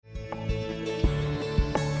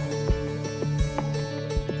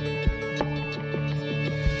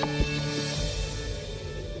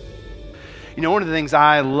One of the things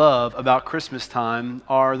I love about Christmas time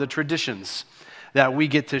are the traditions that we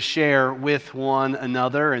get to share with one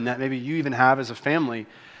another and that maybe you even have as a family.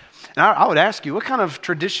 And I would ask you, what kind of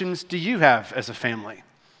traditions do you have as a family?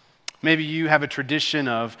 Maybe you have a tradition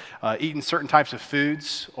of eating certain types of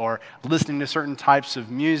foods or listening to certain types of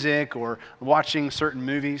music or watching certain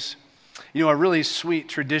movies. A really sweet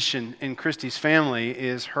tradition in Christy's family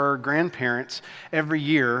is her grandparents every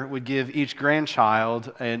year would give each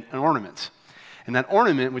grandchild an ornament. And that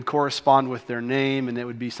ornament would correspond with their name, and it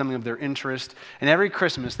would be something of their interest. And every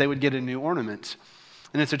Christmas, they would get a new ornament.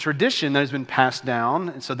 And it's a tradition that has been passed down,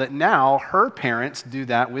 and so that now her parents do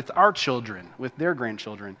that with our children, with their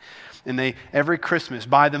grandchildren. And they, every Christmas,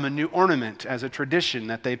 buy them a new ornament as a tradition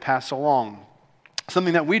that they pass along.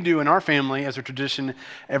 Something that we do in our family as a tradition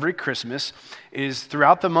every Christmas is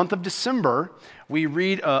throughout the month of December, we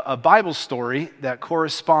read a Bible story that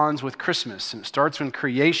corresponds with Christmas. And it starts with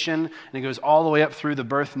creation, and it goes all the way up through the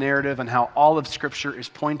birth narrative and how all of Scripture is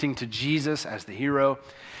pointing to Jesus as the hero.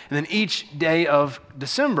 And then each day of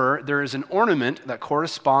December, there is an ornament that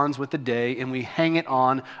corresponds with the day, and we hang it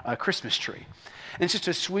on a Christmas tree. And it's just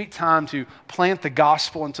a sweet time to plant the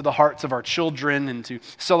gospel into the hearts of our children and to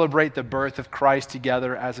celebrate the birth of Christ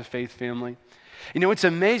together as a faith family. It's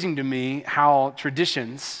amazing to me how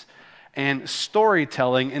traditions and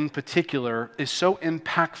storytelling in particular is so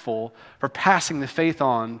impactful for passing the faith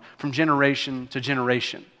on from generation to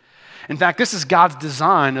generation. In fact, this is God's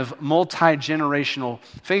design of multi-generational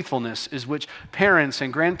faithfulness, is which parents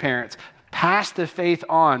and grandparents pass the faith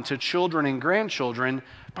on to children and grandchildren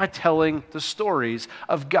by telling the stories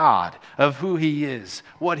of God, of who He is,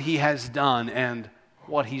 what He has done, and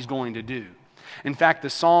what He's going to do. In fact, the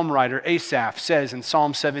psalm writer Asaph says in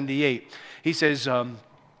Psalm 78, he says,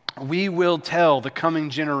 we will tell the coming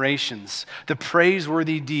generations the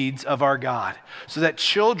praiseworthy deeds of our God, so that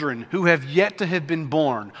children who have yet to have been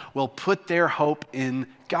born will put their hope in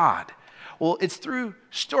God. Well, it's through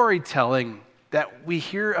storytelling that we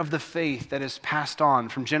hear of the faith that is passed on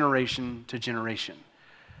from generation to generation.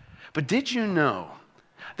 But did you know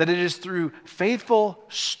that it is through faithful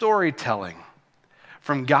storytelling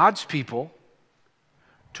from God's people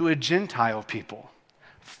to a Gentile people,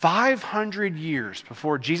 500 years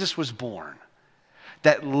before Jesus was born,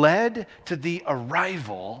 that led to the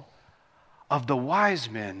arrival of the wise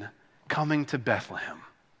men coming to Bethlehem?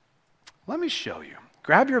 Let me show you.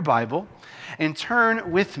 Grab your Bible and turn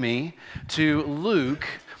with me to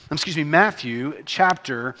Matthew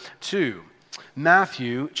chapter 2.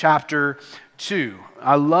 Matthew chapter 2.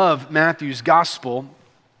 I love Matthew's gospel.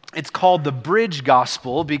 It's called the Bridge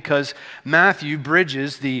Gospel because Matthew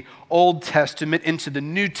bridges the Old Testament into the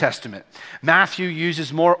New Testament. Matthew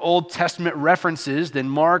uses more Old Testament references than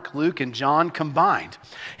Mark, Luke, and John combined.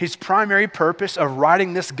 His primary purpose of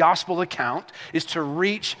writing this gospel account is to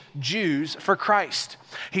reach Jews for Christ.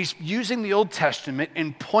 He's using the Old Testament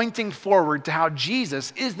and pointing forward to how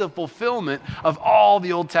Jesus is the fulfillment of all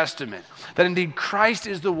the Old Testament. That indeed Christ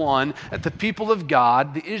is the one that the people of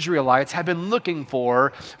God, the Israelites, have been looking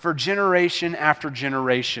for generation after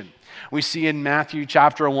generation. We see in Matthew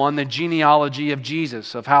chapter 1 the genealogy of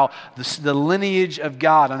Jesus, of how the lineage of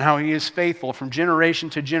God and how He is faithful from generation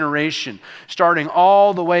to generation, starting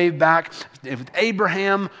all the way back with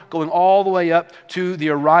Abraham, going all the way up to the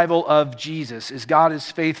arrival of Jesus, as God is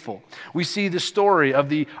faithful. We see the story of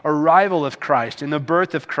the arrival of Christ and the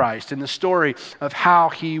birth of Christ and the story of how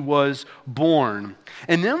He was born.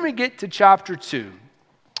 And then we get to chapter 2.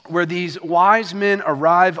 Where these wise men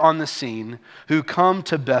arrive on the scene who come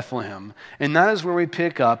to Bethlehem. And that is where we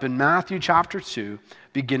pick up in Matthew chapter 2,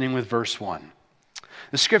 beginning with verse 1.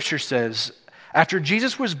 The scripture says, after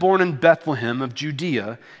Jesus was born in Bethlehem of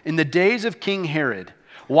Judea, in the days of King Herod,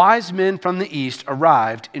 wise men from the east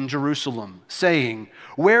arrived in Jerusalem, saying,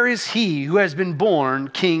 where is he who has been born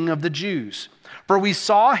King of the Jews? For we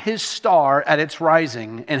saw his star at its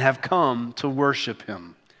rising and have come to worship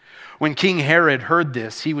him. When King Herod heard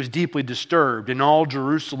this, he was deeply disturbed, and all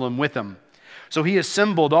Jerusalem with him. So he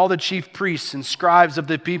assembled all the chief priests and scribes of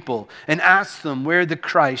the people and asked them where the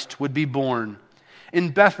Christ would be born. In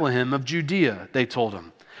Bethlehem of Judea, they told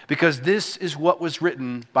him, because this is what was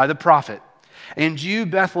written by the prophet. And you,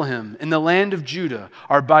 Bethlehem, in the land of Judah,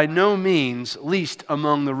 are by no means least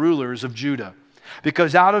among the rulers of Judah,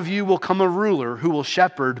 because out of you will come a ruler who will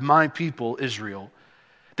shepherd my people Israel.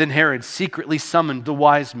 Then Herod secretly summoned the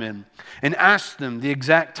wise men and asked them the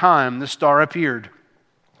exact time the star appeared.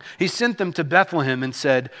 He sent them to Bethlehem and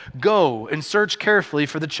said, go and search carefully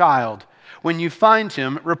for the child. When you find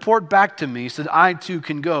him, report back to me so that I too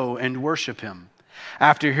can go and worship him.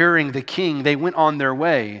 After hearing the king, they went on their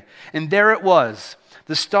way, and there it was,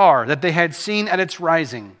 the star that they had seen at its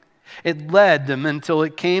rising. It led them until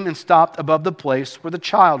it came and stopped above the place where the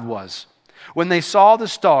child was. When they saw the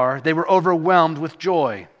star, they were overwhelmed with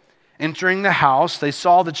joy. Entering the house, they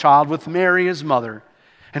saw the child with Mary, his mother,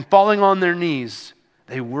 and falling on their knees,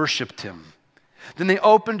 they worshipped him. Then they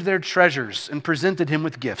opened their treasures and presented him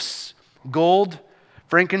with gifts: gold,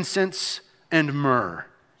 frankincense, and myrrh.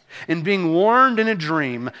 And being warned in a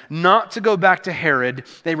dream not to go back to Herod,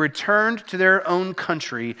 they returned to their own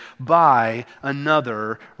country by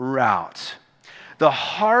another route. The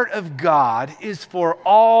heart of God is for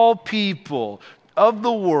all people of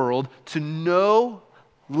the world to know,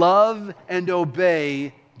 love, and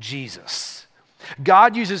obey Jesus.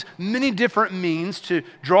 God uses many different means to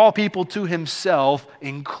draw people to himself,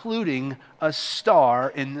 including a star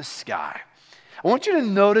in the sky. I want you to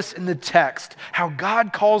notice in the text how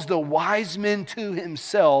God calls the wise men to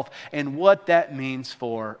himself and what that means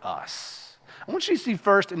for us. I want you to see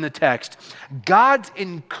first in the text God's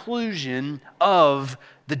inclusion of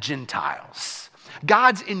the Gentiles.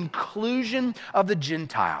 God's inclusion of the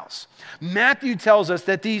Gentiles. Matthew tells us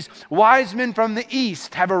that these wise men from the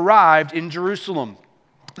east have arrived in Jerusalem.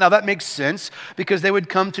 Now that makes sense because they would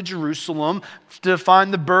come to Jerusalem to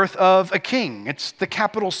find the birth of a king. It's the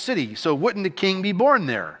capital city, so wouldn't the king be born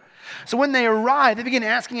there? So when they arrive, they begin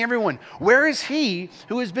asking everyone, where is he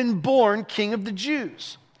who has been born king of the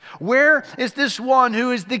Jews? Where is this one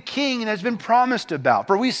who is the king and has been promised about?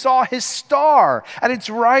 For we saw his star at its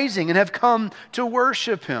rising and have come to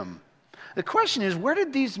worship him. The question is, where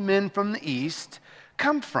did these men from the east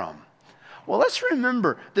come from? Well, let's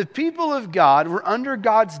remember, the people of God were under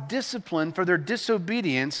God's discipline for their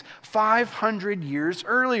disobedience 500 years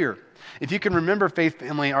earlier. If you can remember, Faith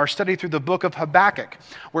Family, our study through the book of Habakkuk,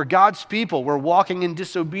 where God's people were walking in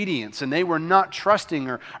disobedience and they were not trusting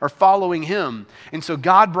or following him. And so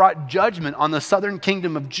God brought judgment on the southern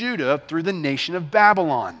kingdom of Judah through the nation of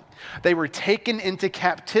Babylon. They were taken into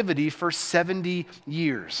captivity for 70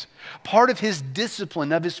 years. Part of his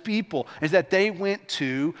discipline of his people is that they went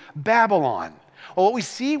to Babylon. Well, we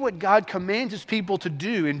see what God commands his people to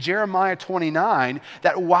do in Jeremiah 29,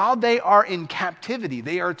 that while they are in captivity,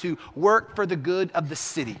 they are to work for the good of the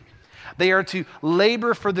city. They are to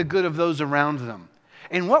labor for the good of those around them.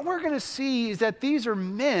 And what we're going to see is that these are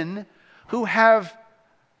men who have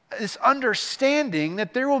this understanding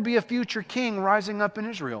that there will be a future king rising up in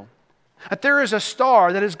Israel. That there is a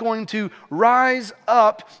star that is going to rise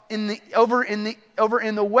up over in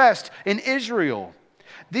the west in Israel.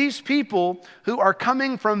 These people who are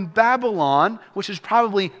coming from Babylon, which is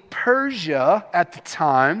probably Persia at the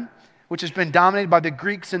time, which has been dominated by the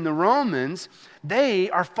Greeks and the Romans, they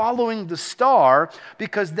are following the star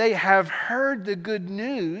because they have heard the good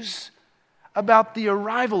news about the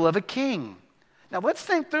arrival of a king. Now let's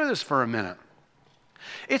think through this for a minute.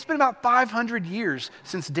 It's been about 500 years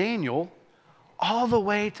since Daniel all the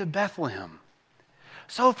way to Bethlehem.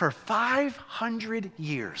 So for 500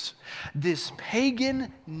 years, this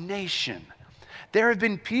pagan nation, there have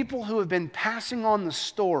been people who have been passing on the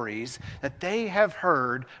stories that they have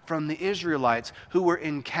heard from the Israelites who were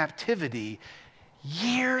in captivity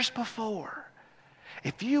years before.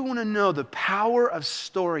 If you want to know the power of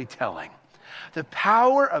storytelling, the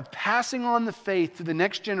power of passing on the faith to the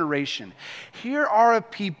next generation, here are a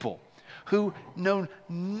people who know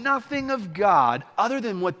nothing of God other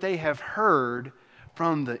than what they have heard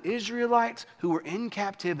from the Israelites who were in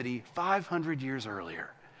captivity 500 years earlier.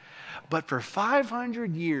 But for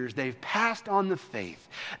 500 years, they've passed on the faith.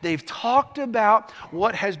 They've talked about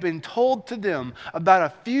what has been told to them about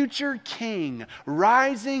a future king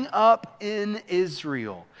rising up in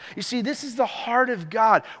Israel. You see, this is the heart of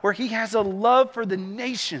God, where he has a love for the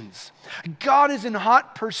nations. God is in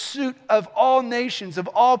hot pursuit of all nations, of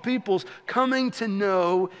all peoples, coming to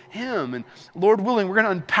know him. And Lord willing, we're going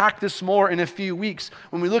to unpack this more in a few weeks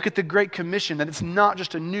when we look at the Great Commission, that it's not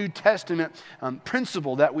just a New Testament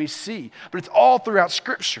principle that we see, but it's all throughout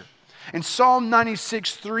Scripture. In Psalm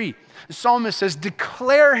 96:3, the psalmist says,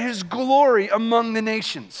 "Declare his glory among the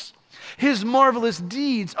nations, his marvelous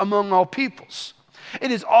deeds among all peoples." It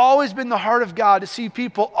has always been the heart of God to see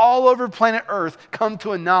people all over planet Earth come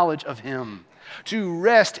to a knowledge of him, to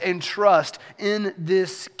rest and trust in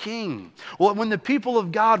this king. Well, when the people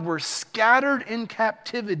of God were scattered in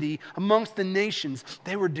captivity amongst the nations,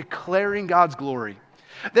 they were declaring God's glory.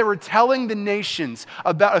 They were telling the nations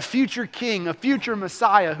about a future king, a future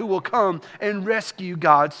Messiah who will come and rescue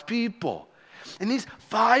God's people. And these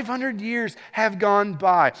 500 years have gone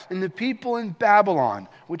by, and the people in Babylon,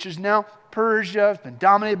 which is now Persia, has been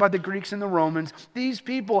dominated by the Greeks and the Romans, these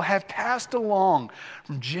people have passed along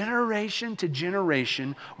from generation to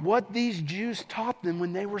generation what these Jews taught them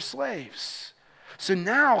when they were slaves. So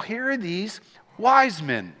now here are these wise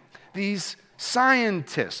men, these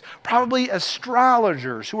scientists, probably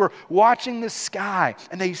astrologers who are watching the sky,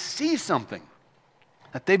 and they see something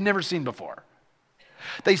that they've never seen before.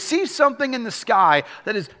 They see something in the sky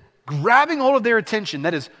that is grabbing hold of their attention,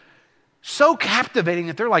 that is so captivating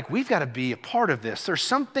that they're like, we've got to be a part of this. There's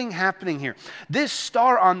something happening here. This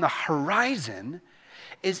star on the horizon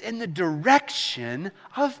is in the direction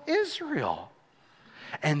of Israel.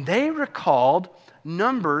 And they recalled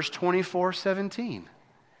Numbers 24:17,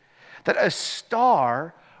 that a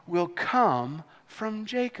star will come from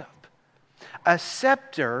Jacob. A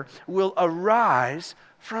scepter will arise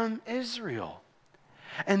from Israel.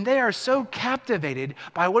 And they are so captivated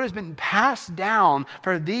by what has been passed down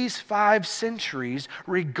for these 5 centuries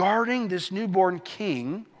regarding this newborn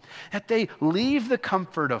king that they leave the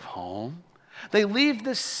comfort of home, they leave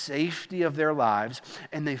the safety of their lives,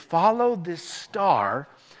 and they follow this star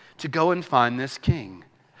to go and find this king.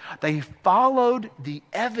 They followed the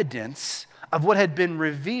evidence of what had been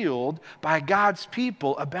revealed by God's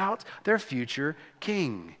people about their future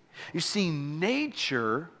king. You see,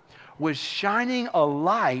 nature was shining a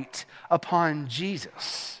light upon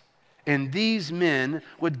Jesus, and these men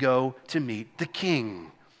would go to meet the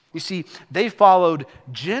king. You see, they followed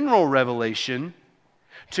general revelation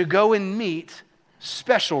to go and meet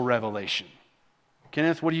special revelation.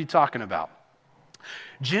 Kenneth, what are you talking about?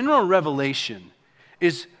 General revelation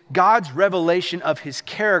is God's revelation of his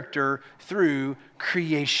character through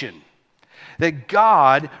creation. That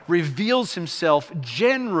God reveals himself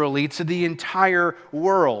generally to the entire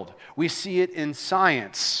world. We see it in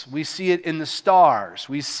science. We see it in the stars.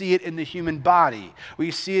 We see it in the human body.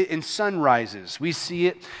 We see it in sunrises. We see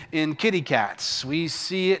it in kitty cats. We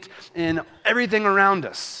see it in everything around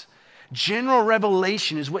us. General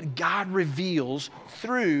revelation is what God reveals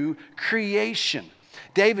through creation.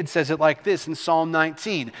 David says it like this in Psalm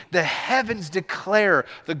 19. The heavens declare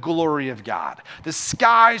the glory of God. The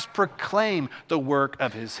skies proclaim the work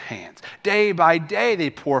of his hands. Day by day they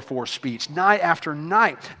pour forth speech. Night after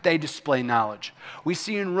night they display knowledge. We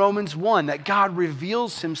see in Romans 1 that God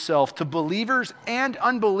reveals himself to believers and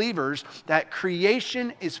unbelievers, that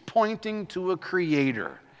creation is pointing to a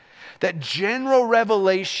creator. That general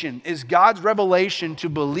revelation is God's revelation to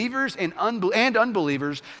believers and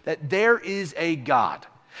unbelievers that there is a God.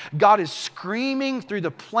 God is screaming through the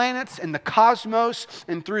planets and the cosmos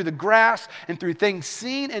and through the grass and through things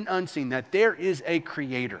seen and unseen that there is a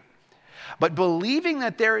creator. But believing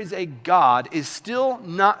that there is a God is still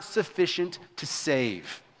not sufficient to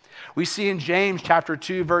save. We see in James chapter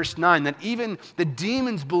 2 verse 9 that even the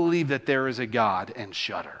demons believe that there is a God and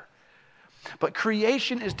shudder. But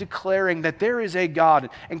creation is declaring that there is a God,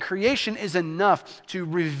 and creation is enough to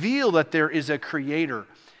reveal that there is a creator,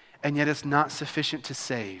 and yet it's not sufficient to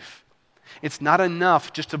save. It's not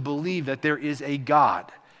enough just to believe that there is a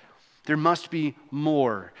God. There must be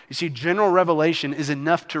more. You see, general revelation is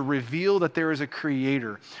enough to reveal that there is a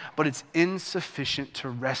creator, but it's insufficient to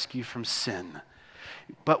rescue from sin.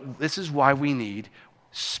 But this is why we need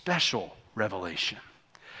special revelation.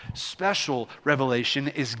 Special revelation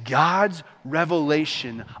is God's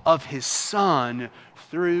revelation of his Son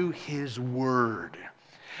through his Word.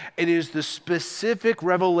 It is the specific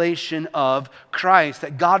revelation of Christ,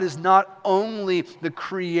 that God is not only the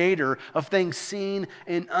creator of things seen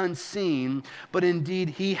and unseen, but indeed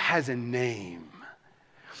he has a name.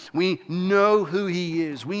 We know who he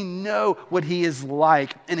is. We know what he is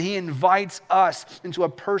like. And he invites us into a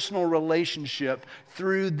personal relationship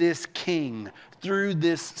through this King, through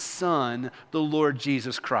this Son, the Lord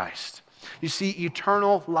Jesus Christ. You see,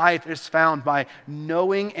 eternal life is found by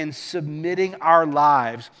knowing and submitting our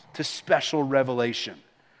lives to special revelation,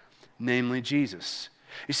 namely Jesus.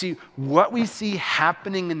 You see, what we see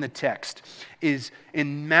happening in the text is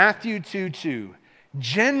in Matthew 2:2,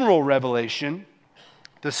 general revelation,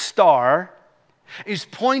 the star, is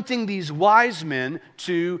pointing these wise men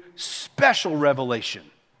to special revelation,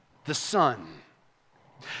 the Son.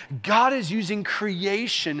 God is using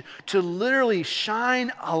creation to literally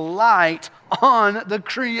shine a light on the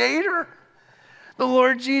Creator, the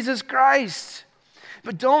Lord Jesus Christ.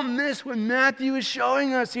 But don't miss what Matthew is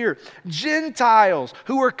showing us here. Gentiles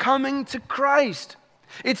who are coming to Christ.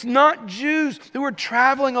 It's not Jews who are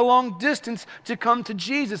traveling a long distance to come to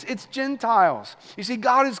Jesus. It's Gentiles. You see,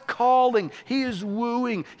 God is calling. He is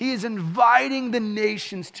wooing. He is inviting the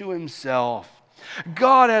nations to himself.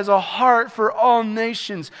 God has a heart for all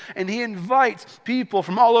nations, and he invites people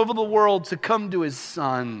from all over the world to come to his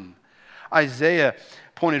Son. Isaiah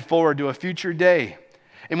pointed forward to a future day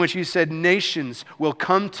in which he said, nations will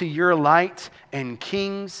come to your light and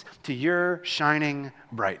kings to your shining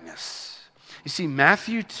brightness. You see,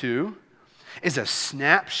 Matthew 2 is a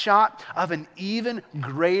snapshot of an even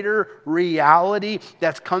greater reality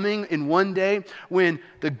that's coming in one day when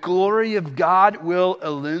the glory of God will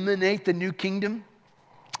illuminate the new kingdom,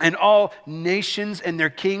 and all nations and their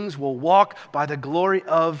kings will walk by the glory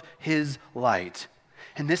of his light.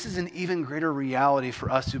 And this is an even greater reality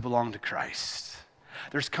for us who belong to Christ.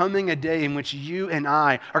 There's coming a day in which you and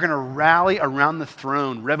I are going to rally around the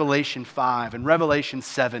throne, Revelation 5 and Revelation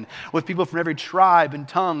 7, with people from every tribe and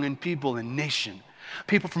tongue and people and nation.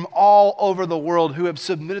 People from all over the world who have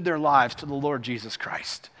submitted their lives to the Lord Jesus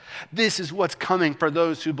Christ. This is what's coming for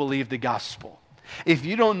those who believe the gospel. If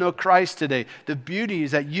you don't know Christ today, the beauty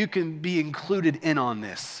is that you can be included in on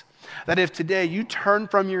this. That if today you turn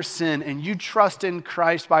from your sin and you trust in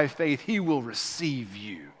Christ by faith, he will receive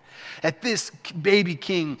you. That this baby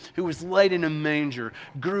king who was laid in a manger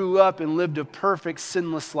grew up and lived a perfect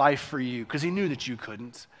sinless life for you because he knew that you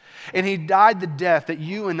couldn't. And he died the death that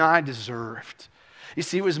you and I deserved. You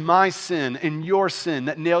see, it was my sin and your sin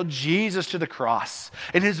that nailed Jesus to the cross.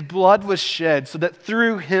 And his blood was shed so that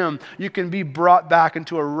through him you can be brought back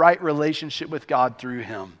into a right relationship with God through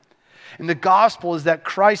him. And the gospel is that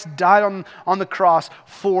Christ died on the cross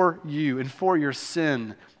for you and for your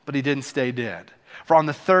sin, but he didn't stay dead. For on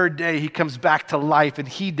the third day, he comes back to life and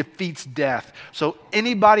he defeats death. So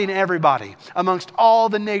anybody and everybody amongst all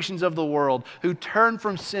the nations of the world who turn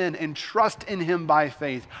from sin and trust in him by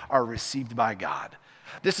faith are received by God.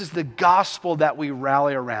 This is the gospel that we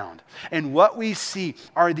rally around. And what we see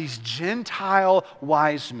are these Gentile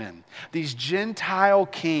wise men, these Gentile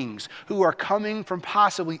kings who are coming from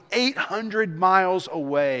possibly 800 miles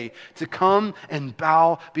away to come and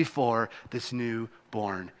bow before this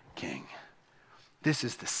newborn king. This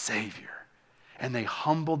is the Savior. And they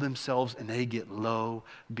humble themselves and they get low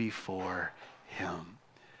before him.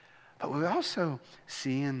 But we also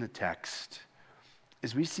see in the text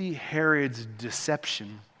is we see Herod's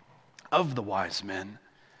deception of the wise men.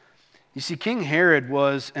 You see, King Herod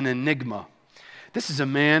was an enigma. This is a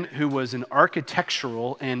man who was an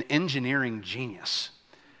architectural and engineering genius.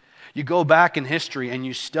 You go back in history and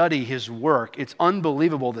you study his work. It's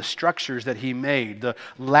unbelievable the structures that he made, the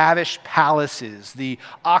lavish palaces, the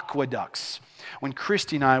aqueducts. When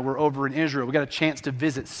Christy and I were over in Israel, we got a chance to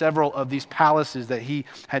visit several of these palaces that he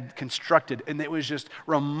had constructed, and it was just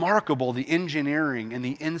remarkable, the engineering and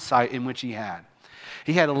the insight in which he had.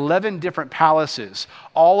 He had 11 different palaces,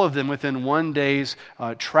 all of them within one day's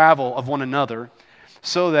travel of one another,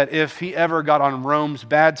 so that if he ever got on Rome's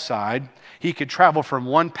bad side, he could travel from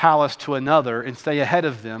one palace to another and stay ahead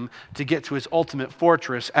of them to get to his ultimate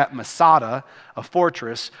fortress at Masada, a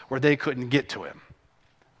fortress where they couldn't get to him.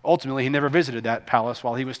 Ultimately, he never visited that palace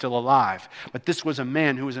while he was still alive. But this was a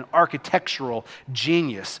man who was an architectural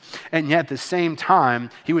genius. And yet at the same time,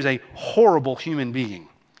 he was a horrible human being.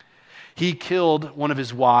 He killed one of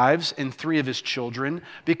his wives and 3 of his children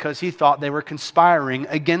because he thought they were conspiring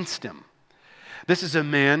against him. This is a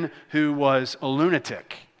man who was a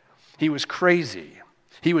lunatic. He was crazy.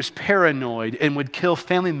 He was paranoid and would kill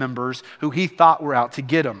family members who he thought were out to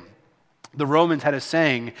get him. The Romans had a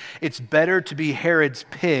saying, it's better to be Herod's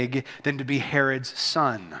pig than to be Herod's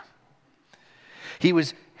son. He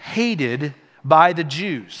was hated by the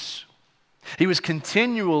Jews. He was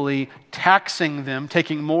continually taxing them,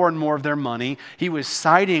 taking more and more of their money. He was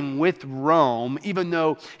siding with Rome, even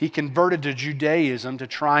though he converted to Judaism to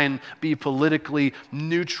try and be politically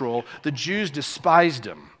neutral. The Jews despised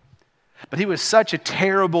him. But he was such a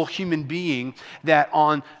terrible human being that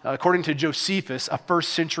according to Josephus, a first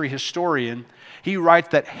century historian, he writes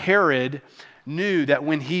that Herod knew that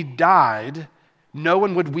when he died, no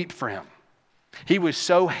one would weep for him. He was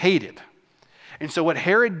so hated. And so what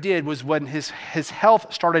Herod did was when his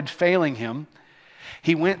health started failing him,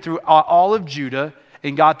 he went through all of Judah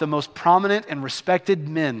and got the most prominent and respected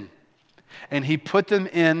men. And he put them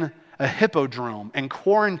in a hippodrome and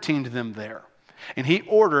quarantined them there. And he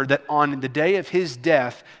ordered that on the day of his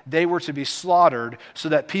death, they were to be slaughtered so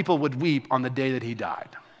that people would weep on the day that he died.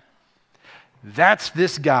 That's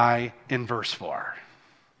this guy in verse 4.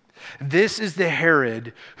 This is the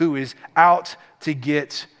Herod who is out to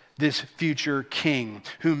get this future king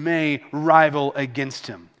who may rival against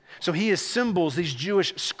him. So he assembles these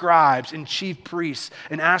Jewish scribes and chief priests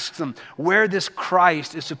and asks them where this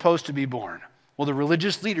Christ is supposed to be born. Well, the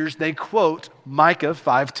religious leaders, they quote Micah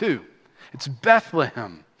 5:2. It's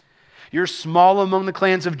Bethlehem. You're small among the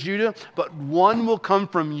clans of Judah, but one will come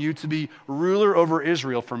from you to be ruler over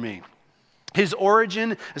Israel for me. His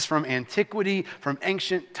origin is from antiquity, from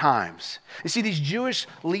ancient times. You see, these Jewish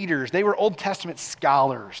leaders, they were Old Testament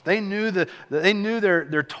scholars. They knew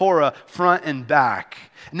their Torah front and back.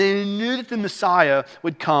 And they knew that the Messiah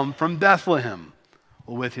would come from Bethlehem.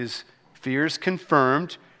 Well, with his fears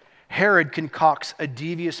confirmed, Herod concocts a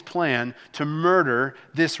devious plan to murder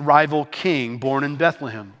this rival king born in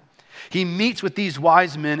Bethlehem. He meets with these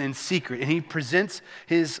wise men in secret, and he presents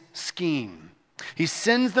his scheme. He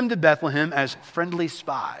sends them to Bethlehem as friendly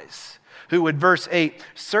spies who would, verse 8,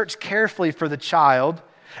 search carefully for the child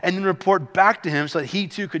and then report back to him so that he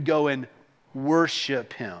too could go and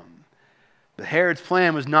worship him. But Herod's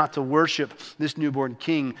plan was not to worship this newborn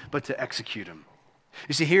king, but to execute him.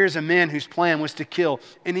 You see, here's a man whose plan was to kill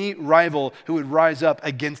any rival who would rise up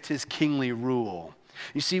against his kingly rule.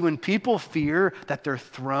 You see, when people fear that their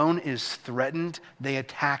throne is threatened, they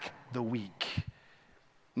attack the weak.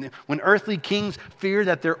 When earthly kings fear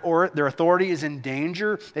that their authority is in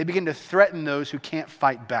danger, they begin to threaten those who can't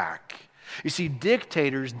fight back. You see,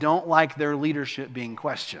 dictators don't like their leadership being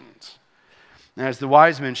questioned. And as the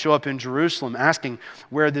wise men show up in Jerusalem asking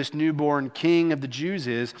where this newborn king of the Jews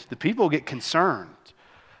is, the people get concerned.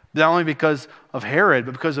 Not only because of Herod,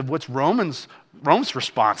 but because of what's Rome's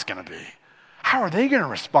response going to be. How are they going to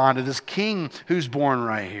respond to this king who's born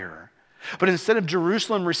right here? But instead of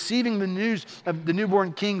Jerusalem receiving the news of the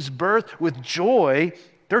newborn king's birth with joy,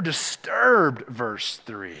 they're disturbed, verse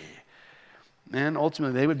 3. And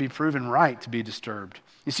ultimately, they would be proven right to be disturbed.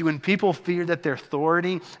 You see, when people fear that their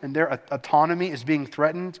authority and their autonomy is being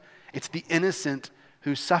threatened, it's the innocent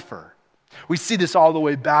who suffer. We see this all the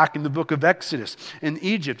way back in the book of Exodus in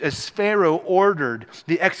Egypt, as Pharaoh ordered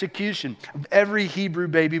the execution of every Hebrew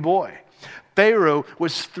baby boy. Pharaoh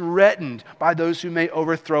was threatened by those who may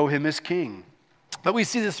overthrow him as king. But we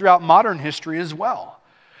see this throughout modern history as well.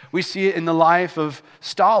 We see it in the life of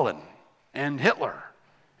Stalin and Hitler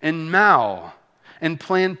and Mao and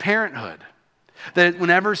Planned Parenthood. That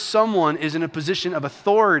whenever someone is in a position of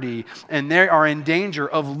authority and they are in danger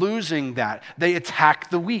of losing that, they attack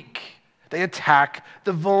the weak. They attack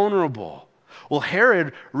the vulnerable. Well,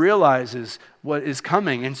 Herod realizes what is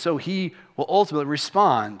coming, and so he will ultimately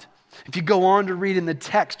respond. If you go on to read in the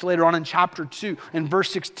text later on in chapter 2, in verse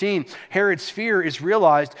 16, Herod's fear is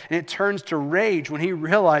realized and it turns to rage when he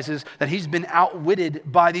realizes that he's been outwitted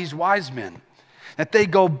by these wise men. That they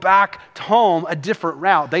go back home a different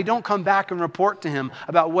route. They don't come back and report to him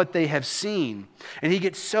about what they have seen. And he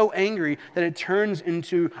gets so angry that it turns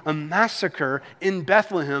into a massacre in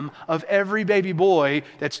Bethlehem of every baby boy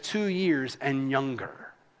that's 2 years and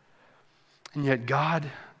younger. And yet God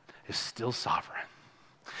is still sovereign.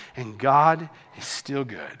 And God is still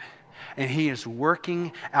good. And he is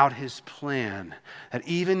working out his plan, that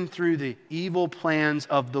even through the evil plans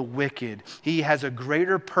of the wicked, he has a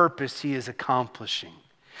greater purpose he is accomplishing.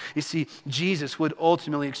 You see, Jesus would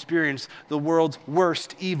ultimately experience the world's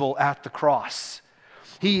worst evil at the cross.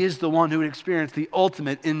 He is the one who would experience the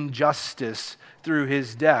ultimate injustice through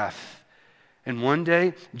his death. And one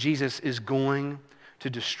day, Jesus is going to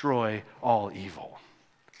destroy all evil.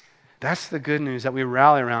 That's the good news that we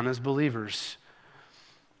rally around as believers.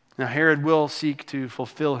 Now, Herod will seek to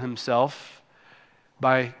fulfill himself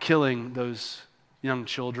by killing those young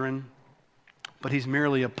children, but he's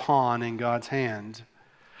merely a pawn in God's hand.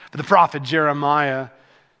 But the prophet Jeremiah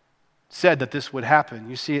said that this would happen.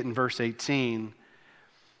 You see it in verse 18,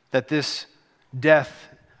 that this death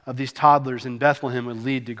of these toddlers in Bethlehem would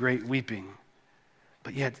lead to great weeping.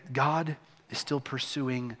 But yet, God is still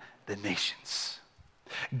pursuing the nations.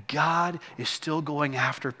 God is still going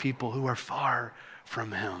after people who are far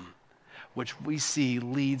from him, which we see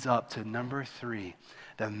leads up to number 3,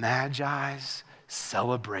 the Magi's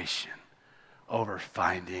celebration over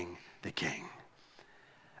finding the king.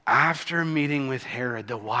 After meeting with Herod,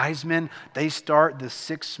 the wise men, they start the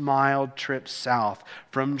 6-mile trip south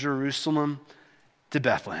from Jerusalem to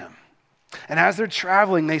Bethlehem. And as they're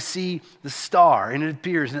traveling, they see the star, and it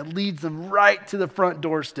appears, and it leads them right to the front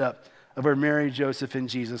doorstep of where Mary, Joseph, and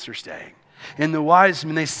Jesus are staying. And the wise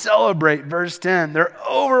men, they celebrate, verse 10. They're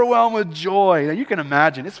overwhelmed with joy. Now you can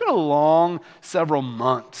imagine, it's been a long several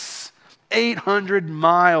months, 800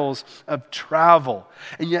 miles of travel.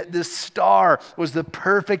 And yet this star was the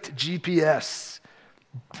perfect GPS.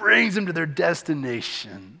 Brings them to their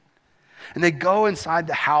destination. And they go inside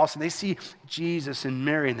the house and they see Jesus and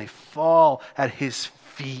Mary and they fall at his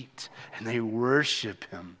feet and they worship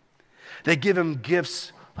him. They give him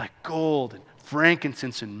gifts like gold and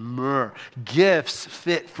frankincense and myrrh, gifts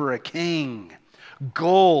fit for a king.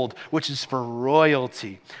 Gold, which is for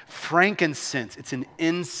royalty. Frankincense, it's an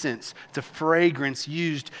incense. It's a fragrance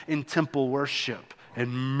used in temple worship.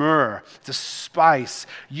 And myrrh, it's a spice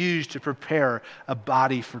used to prepare a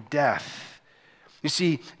body for death. You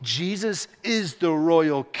see, Jesus is the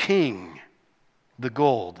royal king, the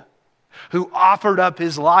gold, who offered up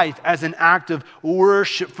his life as an act of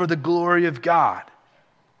worship for the glory of God,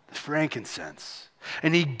 the frankincense.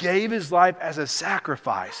 And he gave his life as a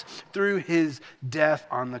sacrifice through his death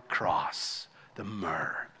on the cross, the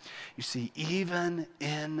myrrh. You see, even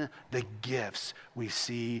in the gifts, we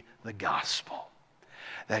see the gospel.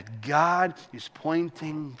 That God is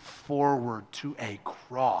pointing forward to a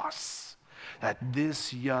cross that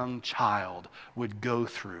this young child would go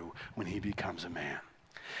through when he becomes a man.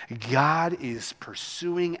 God is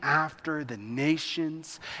pursuing after the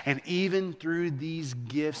nations, and even through these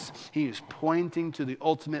gifts, he is pointing to the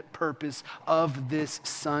ultimate purpose of this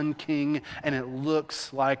Son King, and it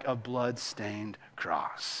looks like a blood-stained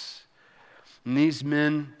cross. And these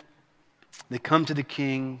men, they come to the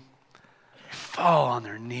king, they fall on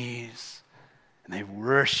their knees, and they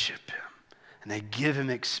worship him, and they give him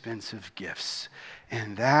expensive gifts.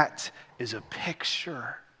 And that is a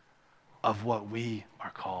picture of what we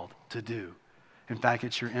are called to do. In fact,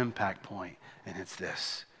 it's your impact point, and it's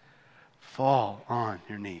this: fall on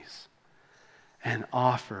your knees and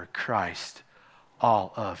offer Christ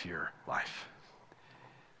all of your life.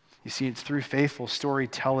 You see, it's through faithful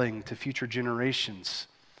storytelling to future generations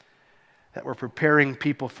that we're preparing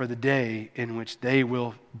people for the day in which they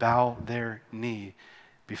will bow their knee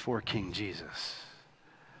before King Jesus.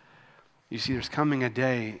 You see, there's coming a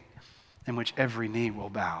day in which every knee will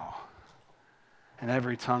bow and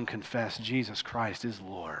every tongue confess Jesus Christ is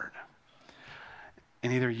Lord.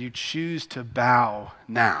 And either you choose to bow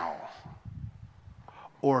now,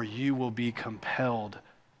 or you will be compelled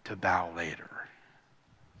to bow later.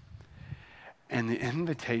 And the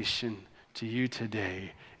invitation to you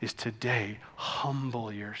today is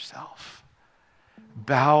humble yourself.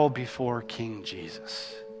 Bow before King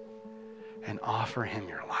Jesus and offer him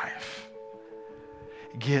your life.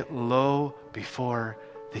 Get low before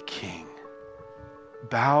the King.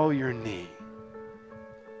 Bow your knee.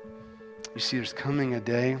 You see, there's coming a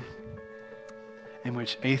day in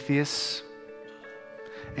which atheists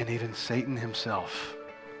and even Satan himself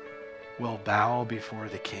will bow before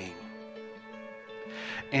the King.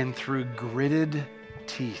 And through gritted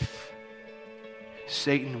teeth,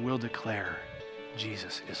 Satan will declare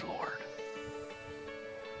Jesus is Lord.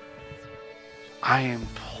 I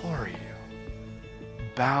implore you,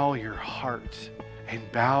 bow your heart and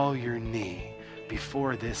bow your knee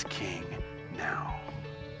before this King now.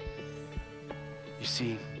 You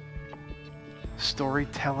see,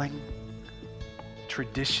 storytelling,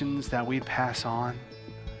 traditions that we pass on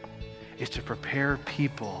is to prepare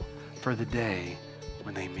people for the day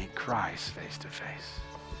when they meet Christ face to face.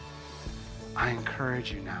 I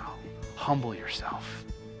encourage you now, humble yourself.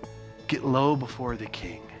 Get low before the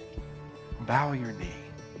King. Bow your knee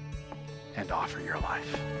and offer your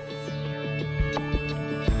life.